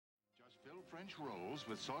French rolls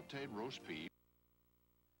with sautéed roast beef.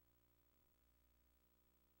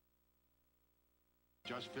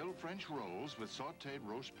 Just fill French rolls with sautéed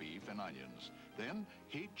roast beef and onions. Then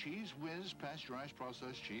heat Cheese Whiz pasteurized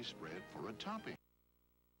processed cheese spread for a topping.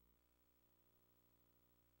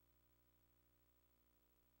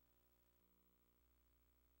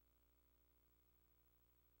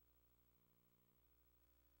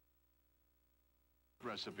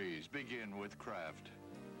 Recipes begin with Kraft.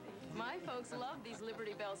 My folks love these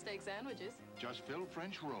Liberty Bell steak sandwiches. Just fill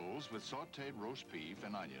French rolls with sautéed roast beef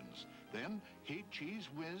and onions. Then heat Cheese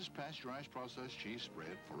Whiz pasteurized processed cheese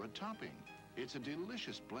spread for a topping. It's a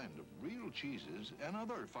delicious blend of real cheeses and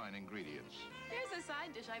other fine ingredients. Here's a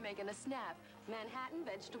side dish I make in a snap. Manhattan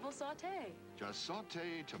vegetable sauté. Just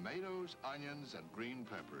sauté tomatoes, onions, and green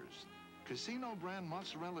peppers. Casino brand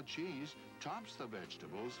mozzarella cheese tops the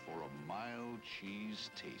vegetables for a mild cheese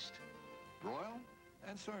taste. Broil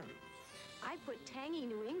and serve. I put tangy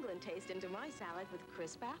New England taste into my salad with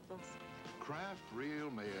crisp apples. Kraft Real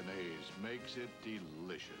Mayonnaise makes it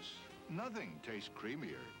delicious. Nothing tastes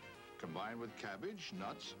creamier. Combined with cabbage,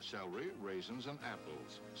 nuts, celery, raisins, and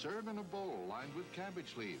apples. Serve in a bowl lined with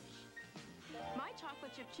cabbage leaves. My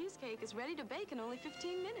chocolate chip cheesecake is ready to bake in only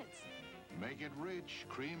 15 minutes. Make it rich,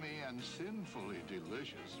 creamy, and sinfully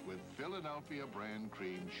delicious with Philadelphia brand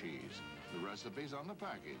cream cheese. The recipe's on the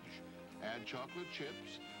package. Add chocolate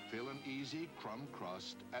chips, fill an easy crumb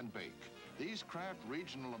crust, and bake. These Kraft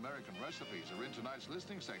Regional American recipes are in tonight's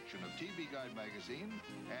listing section of TV Guide magazine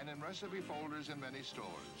and in recipe folders in many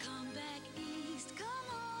stores. Come back east, come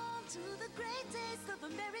on to the great taste of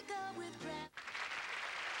America with Kraft.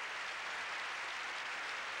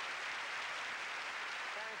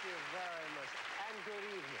 Thank you very much, and good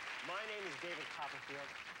evening. My name is David Copperfield,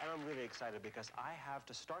 and I'm really excited because I have,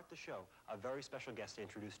 to start the show, a very special guest to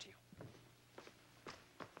introduce to you.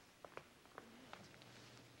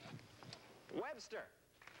 Webster.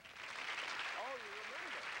 Oh, you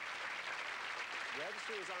remember.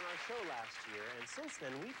 Webster was on our show last year, and since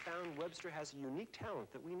then, we found Webster has a unique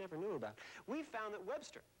talent that we never knew about. We found that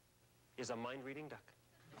Webster is a mind-reading duck.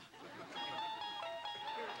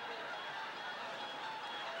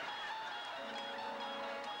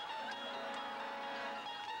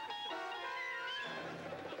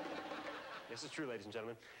 This is true, ladies and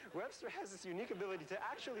gentlemen. Webster has this unique ability to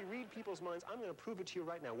actually read people's minds. I'm going to prove it to you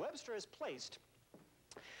right now. Webster has placed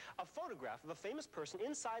a photograph of a famous person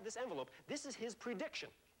inside this envelope. This is his prediction.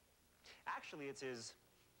 Actually, it's his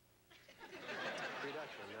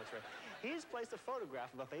reduction, that's right. He's placed a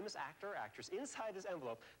photograph of a famous actor or actress inside this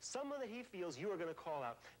envelope, someone that he feels you are going to call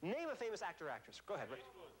out. Name a famous actor or actress. Go ahead.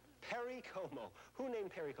 Perry Como. Who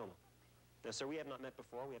named Perry Como? No, sir, we have not met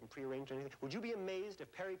before. We haven't prearranged anything. Would you be amazed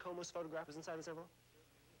if Perry Como's photograph was inside this envelope?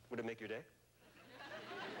 Would it make your day?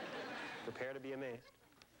 Prepare to be amazed.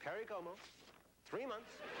 Perry Como, 3 months.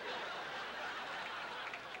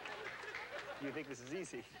 You think this is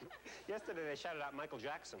easy? Yesterday, they shouted out Michael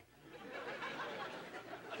Jackson.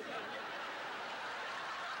 But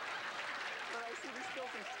I see there's still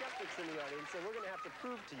some skeptics in the audience, so we're going to have to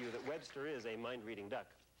prove to you that Webster is a mind-reading duck.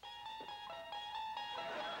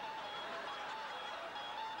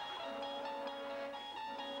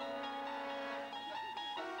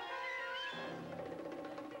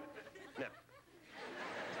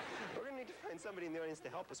 Somebody in the audience to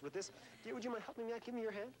help us with this. Dear, would you mind helping me out? Give me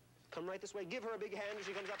your hand. Come right this way. Give her a big hand as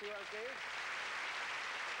she comes up here on stage.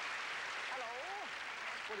 Hello.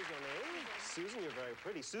 What is your name? Susan, you're very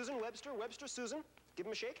pretty. Susan, Webster, Webster, Susan. Give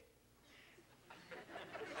him a shake.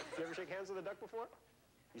 You ever shake hands with a duck before?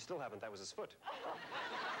 You still haven't. That was his foot.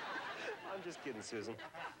 I'm just kidding, Susan.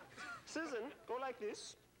 Susan, go like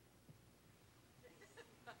this.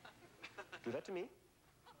 Do that to me.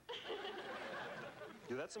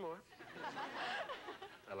 Do that some more.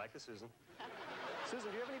 I like the Susan. Susan,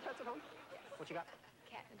 do you have any pets at home? Yes. What you got?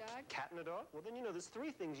 Cat and a dog. Cat and a dog? Well, then you know there's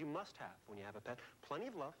 3 things you must have when you have a pet. Plenty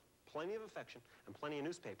of love, plenty of affection, and plenty of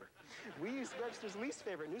newspaper. We use Webster's least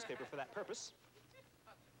favorite newspaper for that purpose.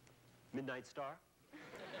 Midnight Star.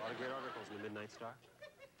 A lot of great articles in the Midnight Star.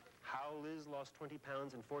 How Liz lost 20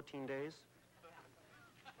 pounds in 14 days.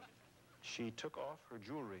 She took off her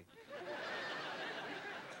jewelry.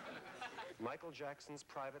 Michael Jackson's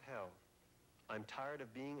private hell. I'm tired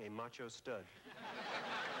of being a macho stud.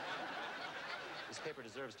 This paper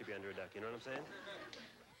deserves to be under a duck, you know what I'm saying?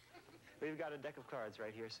 We've got a deck of cards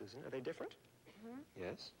right here, Susan. Are they different? Mm-hmm.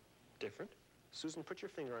 Yes, different. Susan, put your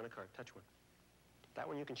finger on a card. Touch one. That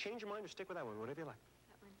one, you can change your mind or stick with that one, whatever you like.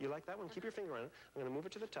 That one. You like that one? Keep your finger on it. I'm going to move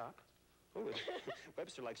it to the top. Oh,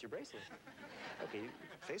 Webster likes your bracelet. Okay,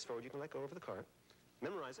 face forward. You can let go of the card.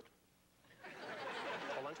 Memorize it.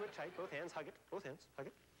 Hold on to to it tight. Both hands. Hug it. Both hands. Hug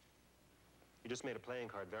it. You just made a playing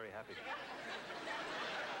card very happy.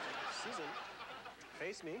 Susan,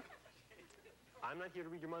 face me. I'm not here to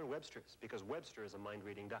read your mind, Webster's, because Webster is a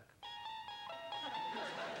mind-reading duck.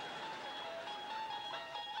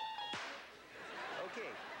 Okay.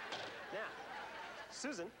 Now,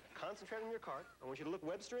 Susan, concentrate on your card. I want you to look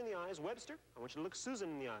Webster in the eyes. Webster, I want you to look Susan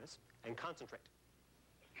in the eyes and concentrate.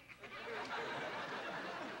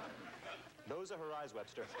 Those are her eyes,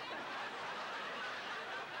 Webster.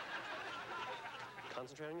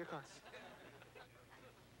 Concentrate on your card.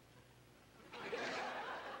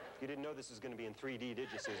 You didn't know this was going to be in 3D, did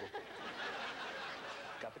you, Susan?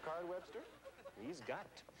 Got the card, Webster? He's got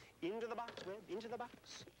it. Into the box, Web. Into the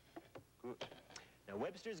box. Good. Now,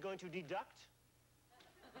 Webster's going to deduct.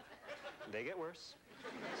 They get worse.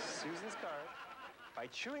 Susan's card by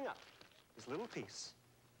chewing up this little piece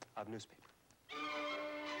of newspaper.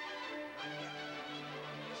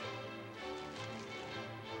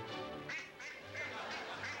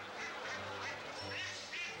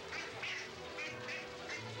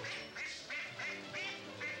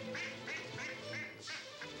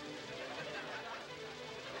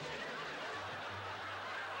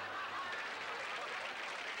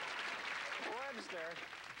 Webster,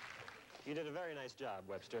 you did a very nice job,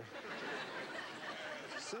 Webster.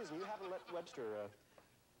 Susan, you haven't let Webster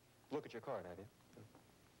look at your card, have you?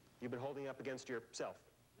 You've been holding it up against yourself.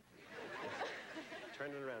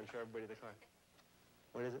 Turn it around, show everybody the card.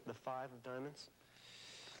 What is it, the 5 of diamonds?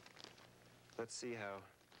 Let's see how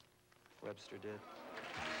Webster did.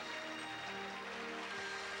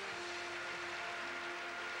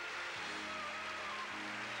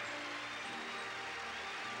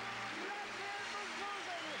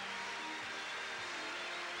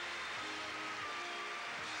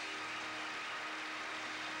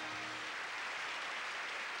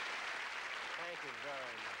 Thank you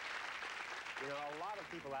very much. You know, a lot of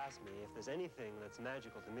people ask me if there's anything that's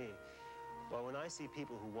magical to me. Well, when I see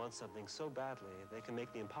people who want something so badly, they can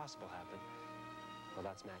make the impossible happen, well,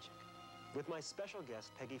 that's magic. With my special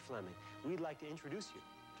guest, Peggy Fleming, we'd like to introduce you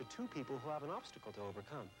to 2 people who have an obstacle to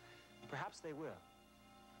overcome. Perhaps they will,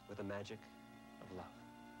 with the magic of love.